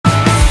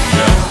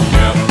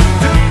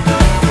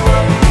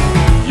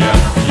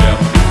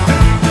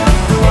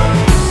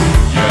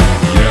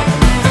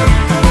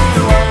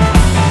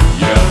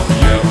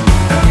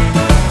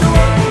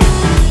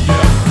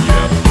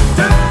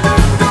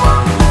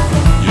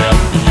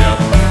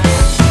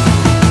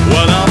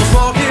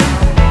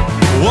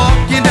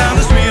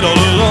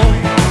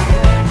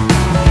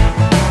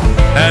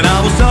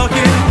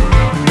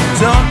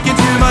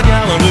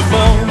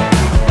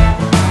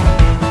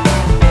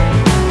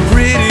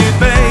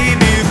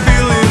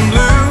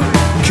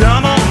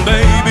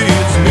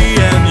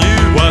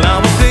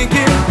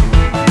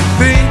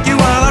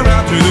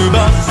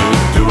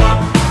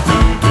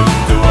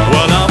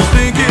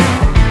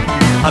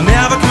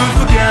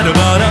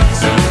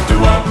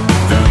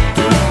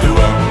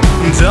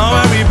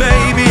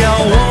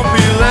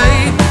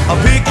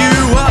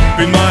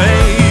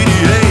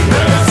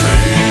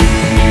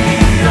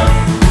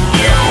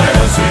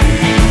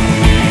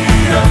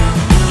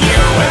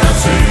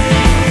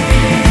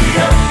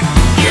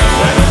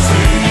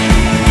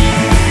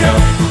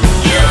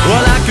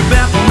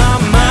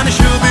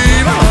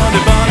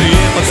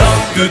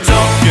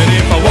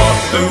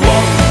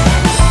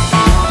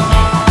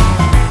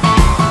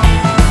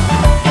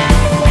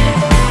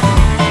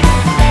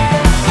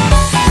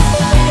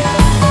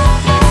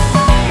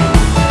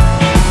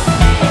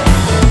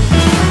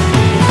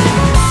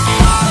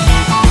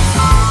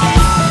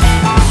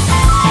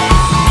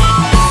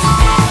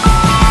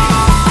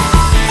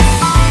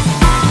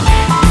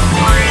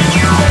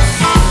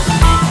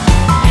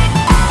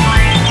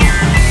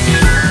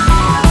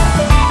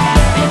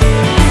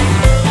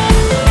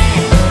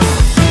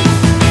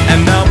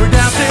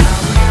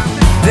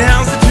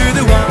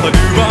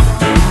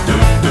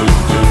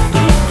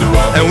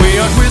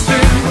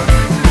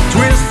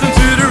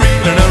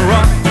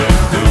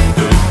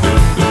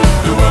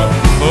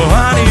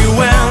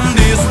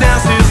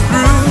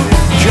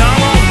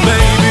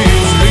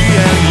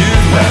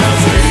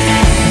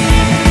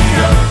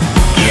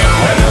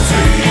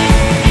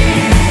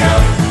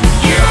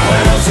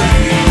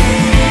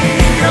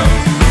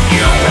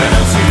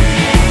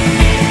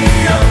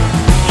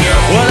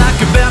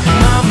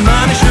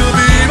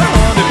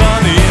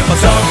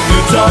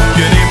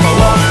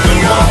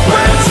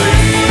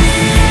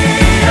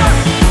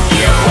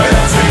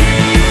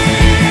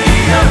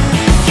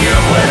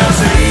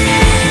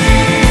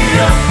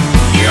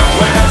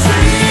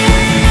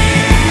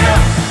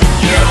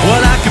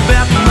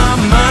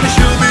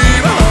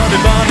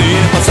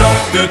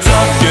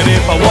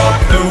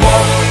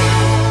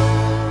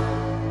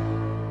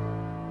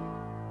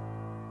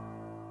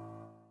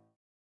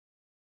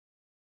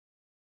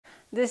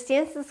This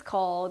dance is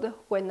called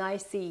When I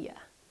See Ya.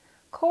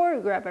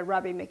 Choreographed by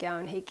Robbie,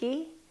 McGowan,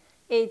 Hickie.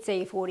 It's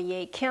a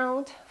 48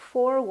 count,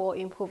 4 will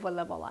improve a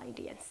level line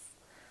dance.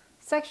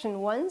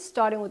 Section 1,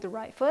 starting with the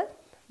right foot,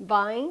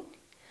 bind,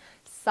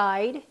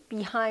 side,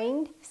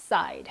 behind,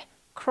 side.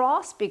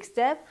 Cross, big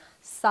step,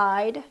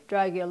 side,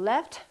 drag your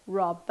left,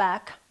 roll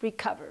back,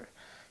 recover.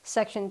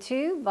 Section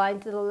 2,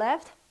 bind to the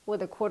left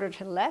with a quarter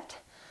turn left,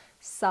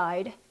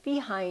 side,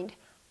 behind,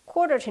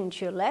 quarter turn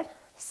to your left,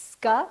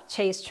 scuff,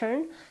 chase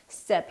turn,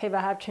 step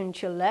pivot half turn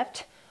to your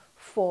left,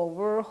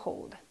 forward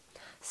hold.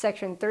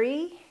 Section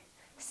 3,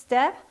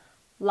 step,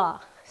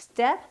 lock,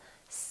 step,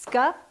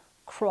 scuff,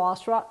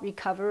 cross rock,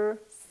 recover,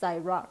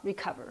 side rock,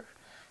 recover.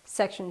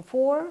 Section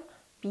 4,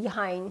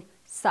 behind,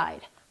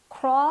 side,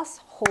 cross,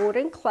 hold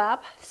and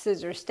clap,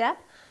 scissor step,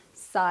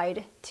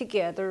 side,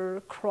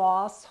 together,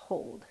 cross,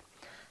 hold.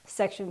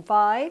 Section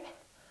 5,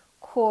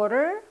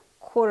 quarter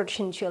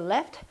turn to your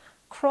left,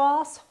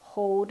 cross,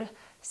 hold,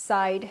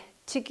 side,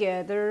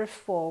 together,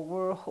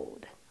 forward,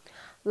 hold.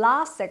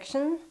 Last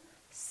section,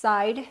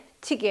 side,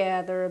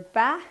 together,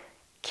 back,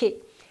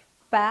 kick,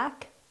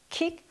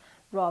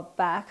 roll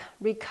back,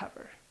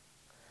 recover.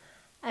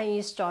 And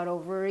you start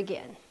over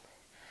again.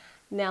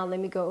 Now let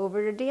me go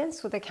over the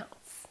dance with the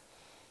counts.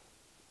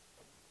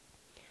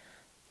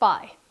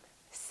 5,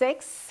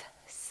 6,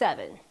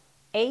 7,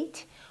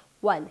 8,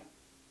 1,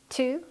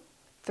 2,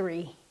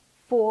 3,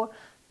 4,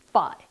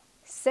 5,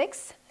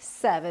 6,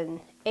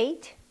 7,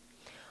 8,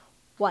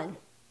 1,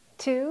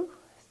 2,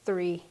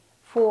 3,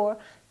 4,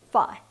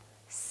 5,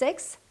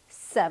 6,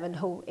 7,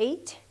 hold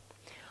 8,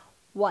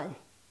 1,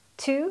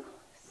 2,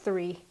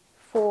 3,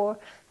 4,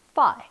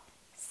 5,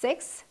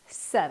 6,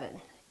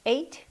 7,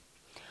 8,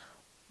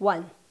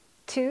 1,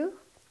 2,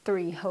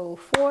 3, hold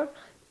 4,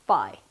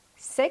 5,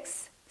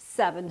 6,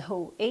 7,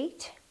 hold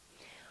 8,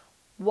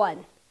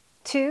 1,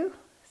 2,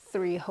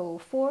 3,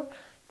 hold 4,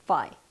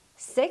 5,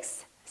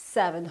 6,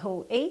 7,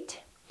 hold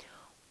 8,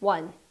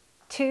 1,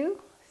 2,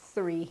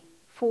 3,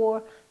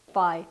 4,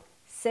 5,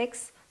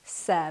 6,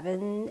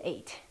 7,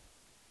 8.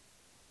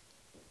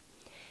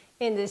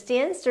 In this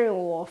dance, during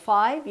wall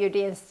 5, you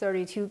dance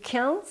 32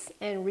 counts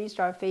and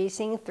restart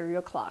facing 3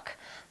 o'clock.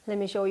 Let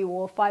me show you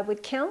wall 5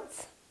 with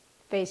counts,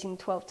 facing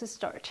 12 to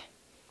start.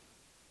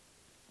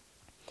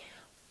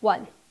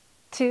 1,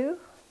 2,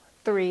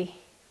 3,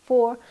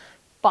 4,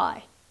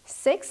 5,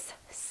 6,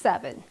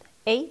 7,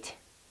 8.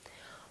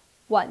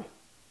 1,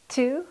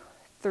 2,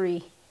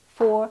 3,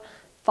 4,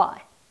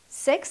 5,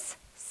 6,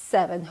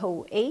 7,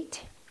 hold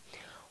 8.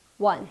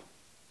 1,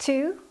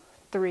 2,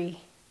 3,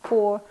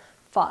 4,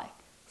 5,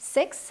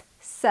 6,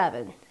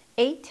 7,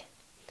 8.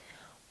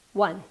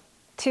 1,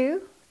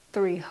 2,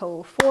 3,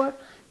 hold 4,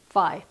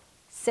 5,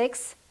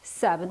 6,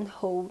 7,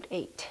 hold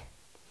 8.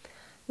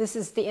 This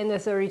is the end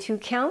of 32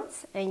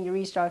 counts, and you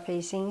restart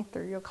facing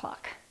 3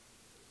 o'clock.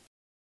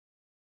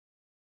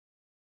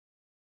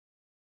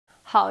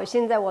 好，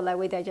现在我来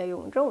为大家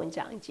用中文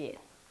讲解。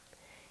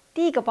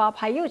第一个八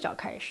拍，右脚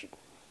开始，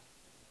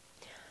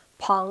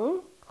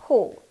旁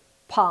后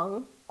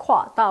旁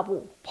跨大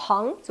步，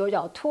旁左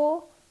脚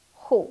拖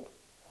后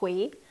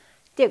回。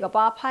第二个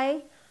八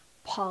拍，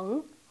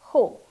旁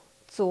后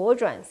左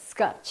转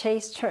scuff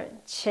chase turn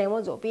前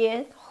往左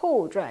边，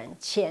后转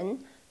前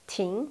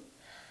停。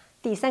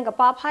第三个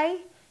八拍，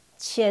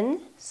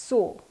前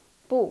锁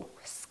步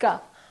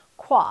scuff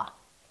跨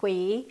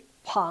回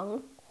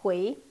旁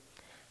回。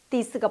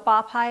第四个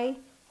八拍，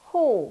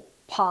后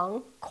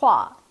旁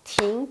跨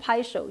停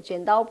拍手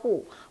剪刀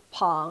步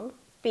旁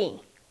并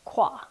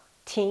跨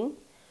停。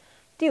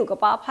第五个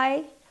八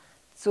拍，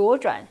左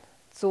转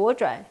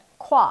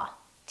跨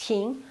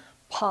停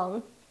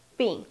旁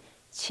并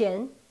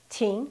前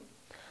停。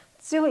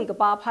最后一个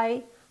八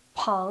拍，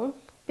旁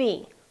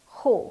并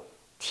后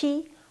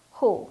踢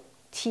后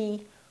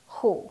踢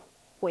后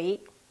回。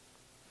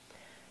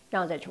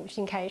然后再重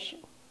新开始。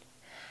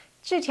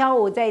这条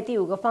舞在第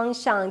5个方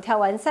向跳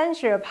完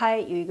32拍，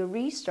有一个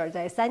restart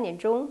在3点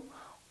钟。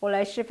我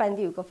来示范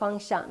第5个方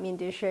向，面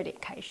对12点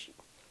开始。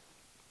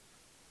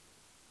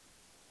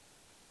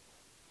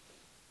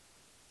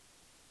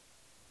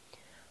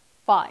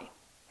5,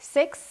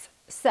 6,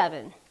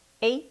 7,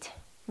 8,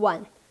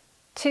 1,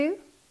 2,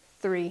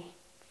 3,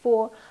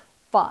 4,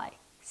 5,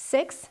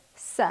 6,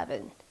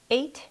 7,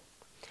 8,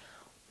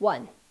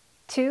 1,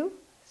 2,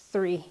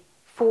 3,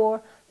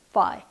 4,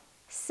 5,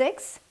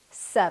 6,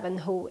 7,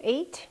 hold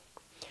 8,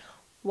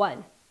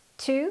 1,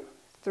 2,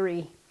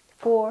 3,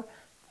 4,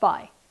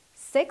 5,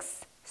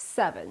 6,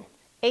 7,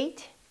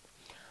 8,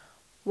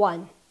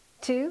 1,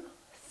 2,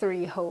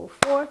 3, hold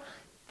 4,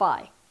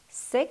 5,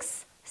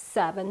 6,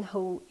 7,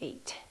 hold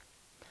 8。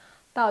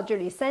到这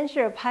里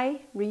32拍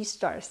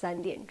 ，restart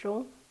 3点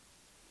钟。